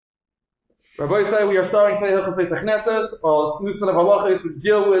Rabbi say we are starting today Hilchos Pesach Knesses, a new set of halachos which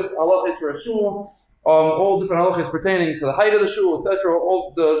deal with halachos for a shul, all different halachos pertaining to the height of the shul, etc.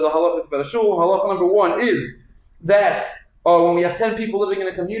 All the halachos about a shul. Halacha number one is that when we have 10 people living in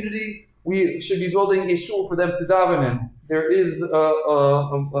a community, we should be building a shul for them to daven in. There is a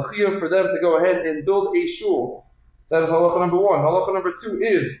chiyuv for them to go ahead and build a shul. That is halacha number one. Halacha number two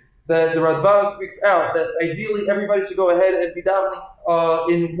is that the Radbaz speaks out that ideally everybody should go ahead and be davening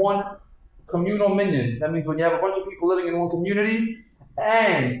in one communal minyan. That means when you have a bunch of people living in one community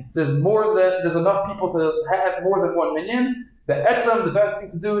and there's enough people to have more than one minyan, the best thing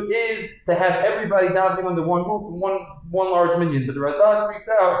to do is to have everybody davening under one roof in one large minyan. But the Radbaz speaks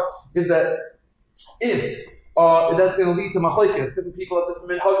out is that if that's going to lead to machlekes, different people have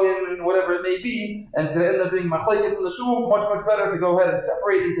different minhagim and whatever it may be, and it's going to end up being machlekes in the shul, much better to go ahead and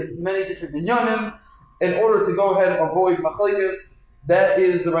separate into many different minyanim in order to go ahead and avoid machlekes. That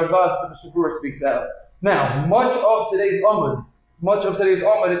is the Radbaz that the Mishnah Berurah speaks out. Now, much of today's Amud,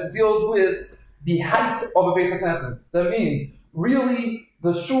 it deals with the height of a Beis HaKnesses. That means, really,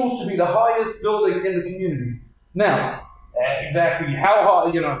 the shul should be the highest building in the community. Now, exactly how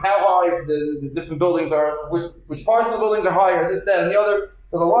high the different buildings are, which parts of the buildings are higher, this, that, and the other.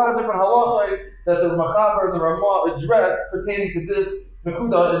 There's a lot of different halachos that the Machaber and the Ramah address pertaining to this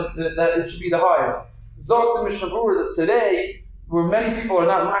nekuda, that it should be the highest. Zok the Mishnah Berurah that today, where many people are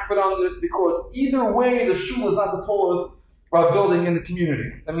not makbid on this, because either way the shul is not the tallest building in the community.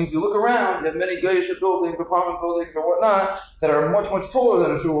 That means you look around, you have many geisha buildings, apartment buildings, or whatnot, that are much taller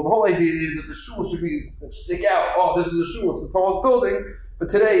than a shul. The whole idea is that the shul should stick out. Oh, this is a shul, it's the tallest building. But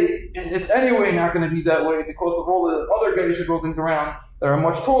today, it's anyway not going to be that way because of all the other geisha buildings around that are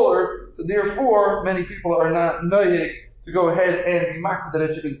much taller. So therefore, many people are not noyig to go ahead and be makbid that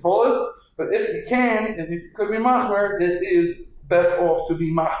it should be the tallest. But if you could be machmer, it is best off to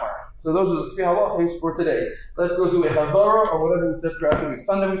be machmer. So those are the three halachos for today. Let's go do a chazara or whatever we said throughout the week.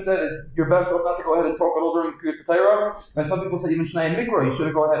 Sunday we said you're best off not to go ahead and talk at all during Kriyas Torah. And some people say even Shnei Mikra, you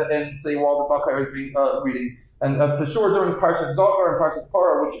shouldn't go ahead and say while the Bakar is being reading. And for sure during Parshas Zachar and Parshas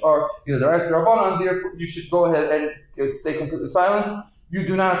Parah, which are either the Rais or Rabbanan, therefore you should go ahead and stay completely silent. You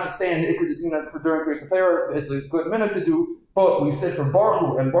do not have to stand Ikr Dedina for during Kriyas Torah. It's a good minute to do. But we said for Baruch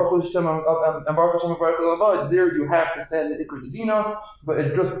Hu and Baruch Hashem and Baruch Hashem and Baruch Hashem, there you have to stand the Ikr Dedina. But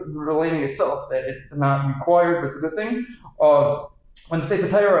it's just relating itself that it's not required, but it's a good thing. When the Sefer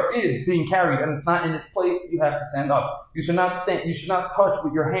Torah is being carried and it's not in its place, you have to stand up. You should not touch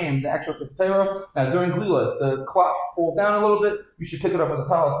with your hand the actual Sefer Torah. Now during Glila, if the cloth falls down a little bit, you should pick it up with a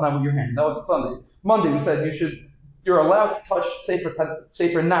talis, not with your hand. That was Sunday. Monday we said you're allowed to touch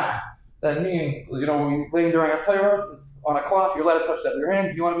Sefer Nach. That means, when you're laying during Haftarah, on a cloth, you're allowed to touch that with your hands.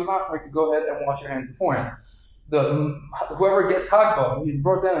 If you want to be machmer, you can go ahead and wash your hands beforehand. Whoever gets Hagbah, he's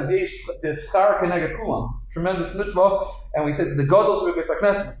brought down the Schar Keneged Kulam. It's a tremendous mitzvah. And we said that the Gadol should be Beis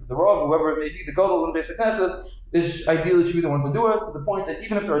HaKnesses. The Rav, whoever it may be, the Gadol in Beis HaKnesses, ideally should be the one to do it, to the point that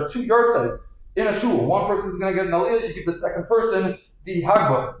even if there are two yartzeits in a shul, one person is going to get an aliyah, you give the second person the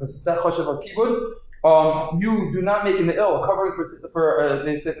Hagbah. That's that chashav kibud. You do not make an ill covering for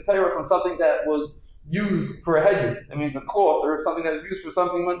a Sefer Torah from something that was used for a hedged. That means a cloth or something that is used for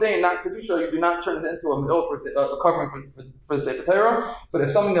something mundane, not kedusha. You do not turn it into a ill for a covering for the Sefer Torah. But if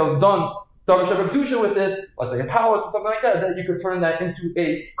something that was done davar sheva kedusha with it, let's say a talus or something like that, then you could turn that into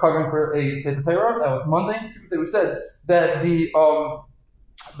a covering for a Sefer Torah. That was Monday. Tuesday we said that the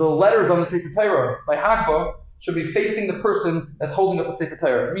letters on the Sefer Torah by Hagbah should be facing the person that's holding up the Sefer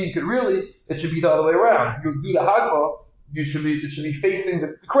Torah. I mean, it should be the other way around. If you do the Hagbah, it should be facing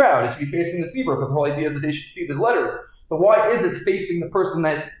the crowd. It should be facing the tzibur, because the whole idea is that they should see the letters. So why is it facing the person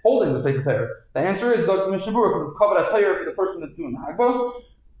that's holding the Sefer Torah? The answer is Zok the Mishnah Berurah, because it's kavod HaTorah for the person that's doing the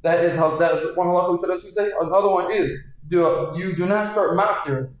Hagbah. That is one halacha we said on Tuesday. Another one is you do not start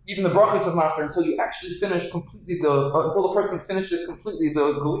maftir, even the brachos of maftir, until you actually finish completely until the person finishes completely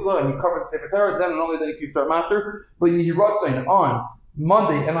the galila and you cover the Sefer Torah. Then and only then you can start maftir. But you ratzain on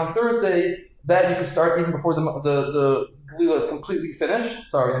Monday and on Thursday that you can start even before the galila is completely finished.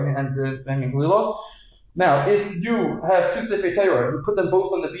 Sorry, I mean galila. Now, if you have two Sefer Torah, you put them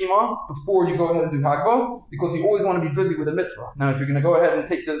both on the bima before you go ahead and do Hagbah, because you always want to be busy with a mitzvah. Now, if you're going to go ahead and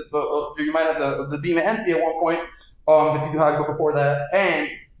take you might have the bima empty at one point, if you do Hagbah before that, and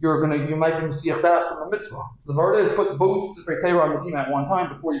you might be Mesiach Das from the mitzvah. So the word is put both Sefer Torah on the bima at one time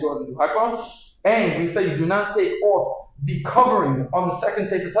before you go ahead and do Hagbah. And we say you do not take off the covering on the second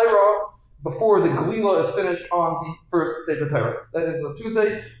Sefer Torah before the Galila is finished on the first Sefer Torah. That is on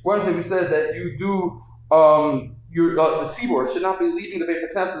Tuesday. Wednesday we said that you do the tzibur should not be leaving the Beis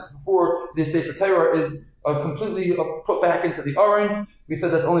HaKnesses before the Sefer Torah is completely put back into the Aron. We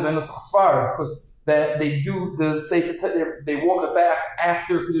said that's only by Nusach Sfar, because that they do the Sefer, they walk it back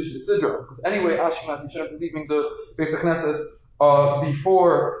after Kedusha Sidra. Because anyway, Ashkenaz, you shouldn't be leaving the Beis HaKnesses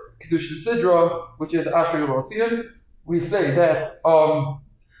before Kedusha Sidra, which is Asher Yul Tziyun. We say that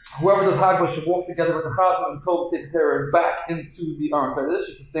whoever does Hagba should walk together with the Chazan until the Sefer Torah is back into the Aron Kodesh.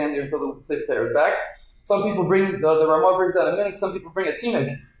 She should stand there until the Sefer Torah is back. Some people bring, the Ramah brings that a minute, some people bring a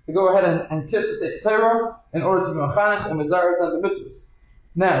tineg to go ahead and kiss the Sefer Torah in order to be Machanech and Mizarez and the Mitzvahs.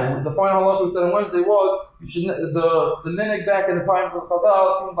 Now, the final halacha we said on Wednesday was, you should, the minhag back in the times of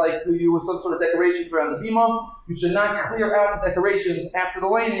Chazal seemed like you were some sort of decorations around the bima. You should not clear out the decorations after the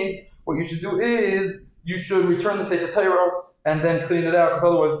laning. What you should do is, you should return the Sefer Torah and then clean it out, because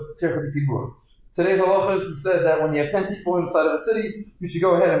otherwise it's tircha d'tzibur. Today's halachas, we said that when you have 10 people inside of a city, you should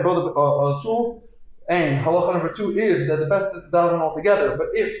go ahead and build a shul. And halacha number 2 is that the best is to daven all together. But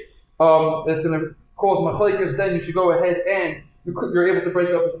if it's going to cause machlekes, then you should go ahead and you're able to break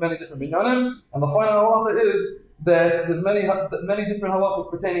up into many different minyanim. And the final halacha is that there's many different halachas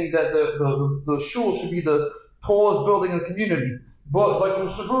pertaining that the shul should be the tallest building in the community. But it's like from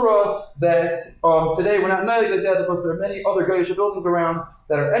Shavura that today we're not like that because there are many other Goyish buildings around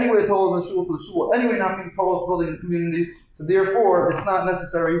that are anyway taller than shul, so the shul will anyway not be the tallest building in the community. So therefore, it's not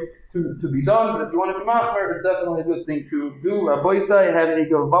necessary to be done. But if you want to be machmer, it's definitely a good thing to do. Rabbi Yisai, have a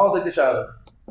Gavaldik Shabbos.